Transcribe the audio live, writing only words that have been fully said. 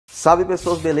Salve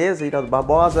pessoas, beleza? Irado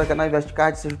Barbosa, canal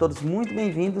Investcard, sejam todos muito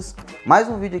bem-vindos. Mais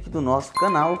um vídeo aqui do nosso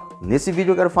canal. Nesse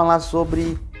vídeo eu quero falar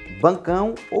sobre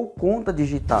bancão ou conta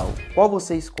digital. Qual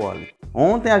você escolhe?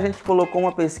 Ontem a gente colocou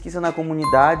uma pesquisa na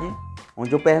comunidade,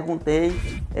 onde eu perguntei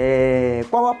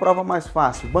qual a prova mais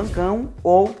fácil, bancão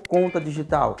ou conta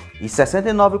digital? E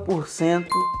 69%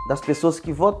 das pessoas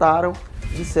que votaram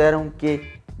disseram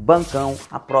que bancão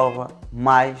aprova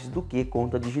mais do que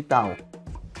conta digital.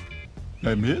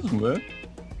 É mesmo, é?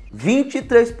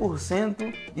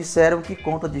 23% disseram que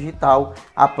conta digital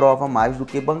aprova mais do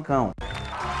que bancão.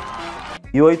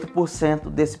 E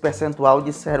 8% desse percentual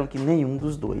disseram que nenhum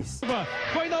dos dois.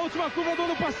 Foi na última curva do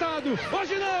ano passado.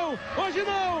 Hoje não, hoje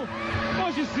não,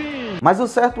 hoje sim. Mas o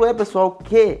certo é, pessoal,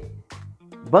 que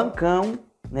bancão,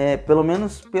 pelo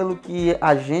menos pelo que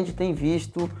a gente tem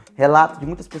visto, relato de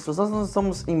muitas pessoas, nós não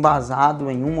estamos embasados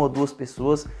em uma ou duas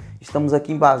pessoas, estamos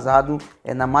aqui embasados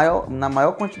na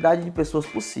maior quantidade de pessoas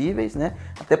possíveis, né?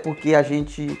 Até porque a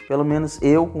gente, pelo menos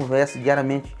eu, converso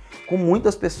diariamente com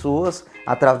muitas pessoas,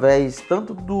 através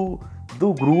tanto do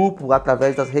grupo,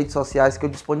 através das redes sociais que eu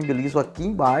disponibilizo aqui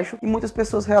embaixo, e muitas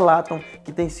pessoas relatam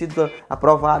que tem sido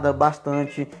aprovada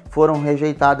bastante, foram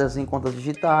rejeitadas em contas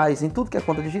digitais, em tudo que é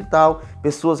conta digital.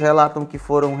 Pessoas relatam que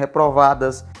foram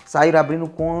reprovadas, saíram abrindo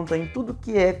conta em tudo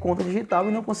que é conta digital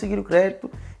e não conseguiram crédito,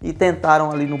 e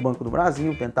tentaram ali no Banco do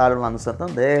Brasil, tentaram lá no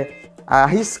Santander,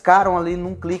 arriscaram ali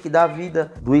num clique da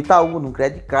vida do Itaú, no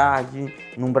Credit Card,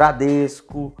 num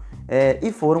Bradesco,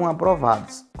 e foram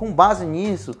aprovados. Com base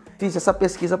nisso, fiz essa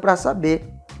pesquisa para saber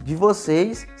de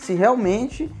vocês se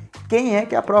realmente quem é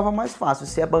que aprova mais fácil,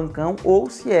 se é bancão ou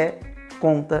se é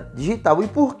conta digital. E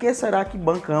por que será que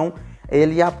bancão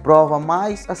ele aprova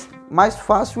mais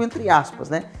fácil, entre aspas,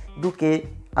 né, do que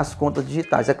as contas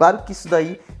digitais? É claro que isso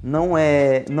daí não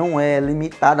é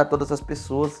limitado a todas as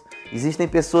pessoas. Existem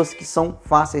pessoas que são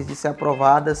fáceis de ser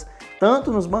aprovadas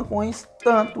tanto nos bancões,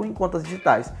 tanto em contas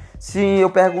digitais. Se eu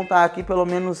perguntar aqui, pelo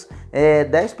menos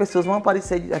 10 pessoas vão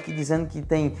aparecer aqui dizendo que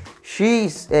tem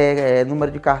X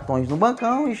número de cartões no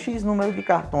bancão e X número de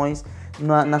cartões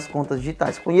nas contas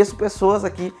digitais. Conheço pessoas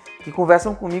aqui que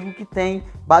conversam comigo que tem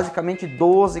basicamente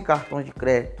 12 cartões de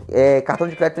crédito. Cartão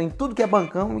de crédito em tudo que é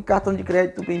bancão e cartão de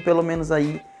crédito em pelo menos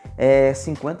aí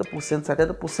 50%,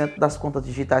 70% das contas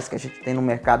digitais que a gente tem no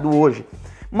mercado hoje.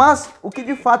 Mas o que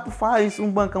de fato faz um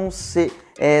bancão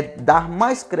dar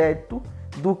mais crédito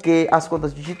do que as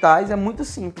contas digitais é muito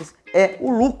simples, é o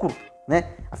lucro, né?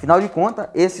 Afinal de contas,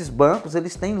 esses bancos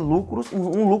eles têm lucros,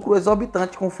 um lucro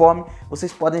exorbitante, conforme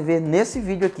vocês podem ver nesse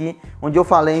vídeo aqui, onde eu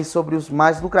falei sobre os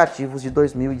mais lucrativos de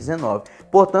 2019.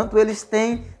 Portanto, eles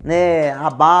têm, né, a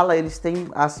bala, eles têm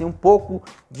assim um pouco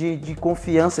de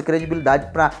confiança,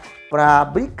 credibilidade para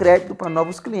abrir crédito para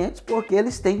novos clientes, porque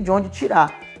eles têm de onde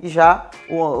tirar. E já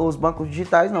os bancos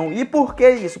digitais não. E por que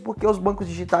isso? Porque os bancos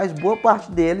digitais, boa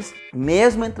parte deles,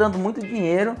 mesmo entrando muito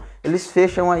dinheiro, eles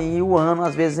fecham aí o ano,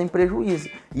 às vezes, em prejuízo.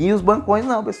 E os bancões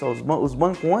não, pessoal. Os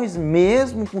bancões,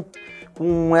 mesmo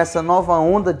com essa nova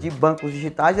onda de bancos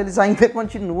digitais, eles ainda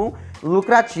continuam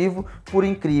lucrativos, por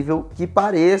incrível que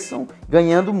pareçam,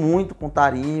 ganhando muito com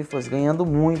tarifas, ganhando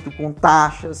muito com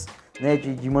taxas, né,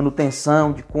 de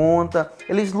manutenção, de conta.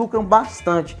 Eles lucram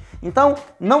bastante. Então,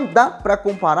 não dá para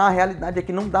comparar, a realidade é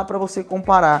que não dá para você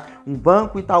comparar um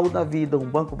Banco Itaú da vida, um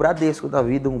Banco Bradesco da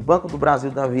vida, um Banco do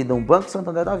Brasil da vida, um Banco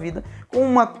Santander da vida, com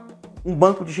um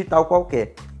banco digital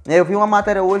qualquer. Eu vi uma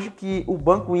matéria hoje que o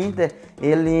Banco Inter,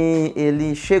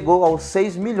 ele chegou aos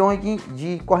 6 milhões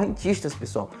de correntistas,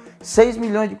 pessoal. 6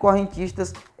 milhões de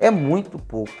correntistas é muito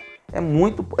pouco.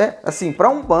 Assim, para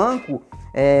um banco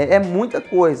é muita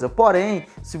coisa. Porém,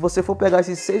 se você for pegar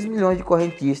esses 6 milhões de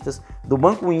correntistas do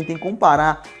Banco Inter e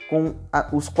comparar com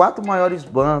os 4 maiores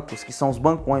bancos, que são os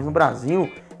bancões no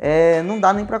Brasil, não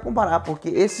dá nem para comparar, porque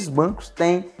esses bancos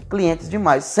têm clientes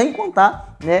demais, sem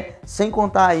contar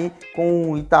aí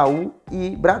com o Itaú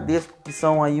e Bradesco, que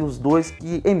são aí os dois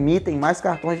que emitem mais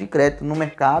cartões de crédito no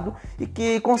mercado e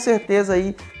que com certeza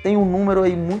aí tem um número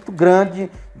aí muito grande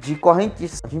de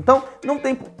correntistas. Então não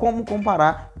tem como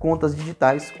comparar contas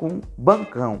digitais com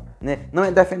bancão, né? Não é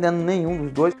defendendo nenhum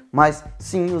dos dois, mas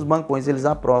sim, os bancões eles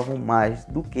aprovam mais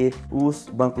do que os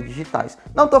bancos digitais.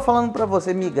 Não estou falando para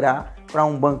você migrar para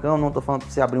um bancão, não estou falando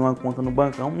para você abrir uma conta no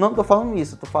bancão, não estou falando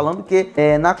isso. Estou falando que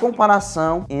na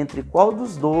comparação entre qual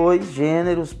dos dois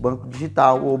gêneros, banco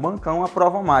digital ou bancão,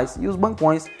 aprova mais, e os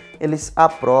bancões eles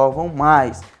aprovam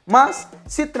mais. Mas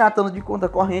se tratando de conta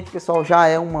corrente, pessoal, já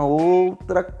é uma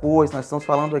outra coisa. Nós estamos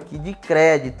falando aqui de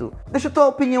crédito. Deixa a tua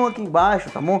opinião aqui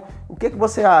embaixo, tá bom? O que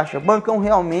você acha? Bancão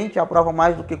realmente aprova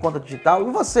mais do que conta digital?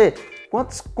 E você?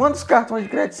 Quantos cartões de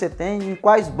crédito você tem, em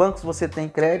quais bancos você tem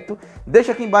crédito.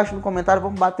 Deixa aqui embaixo no comentário,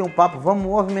 vamos bater um papo, vamos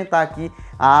movimentar aqui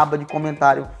a aba de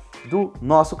comentário do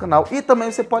nosso canal. E também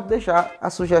você pode deixar a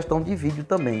sugestão de vídeo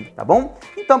também, tá bom?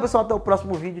 Então, pessoal, até o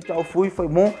próximo vídeo. Tchau, fui. Foi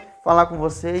bom falar com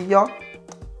você e ó,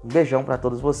 um beijão para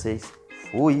todos vocês.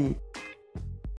 Fui!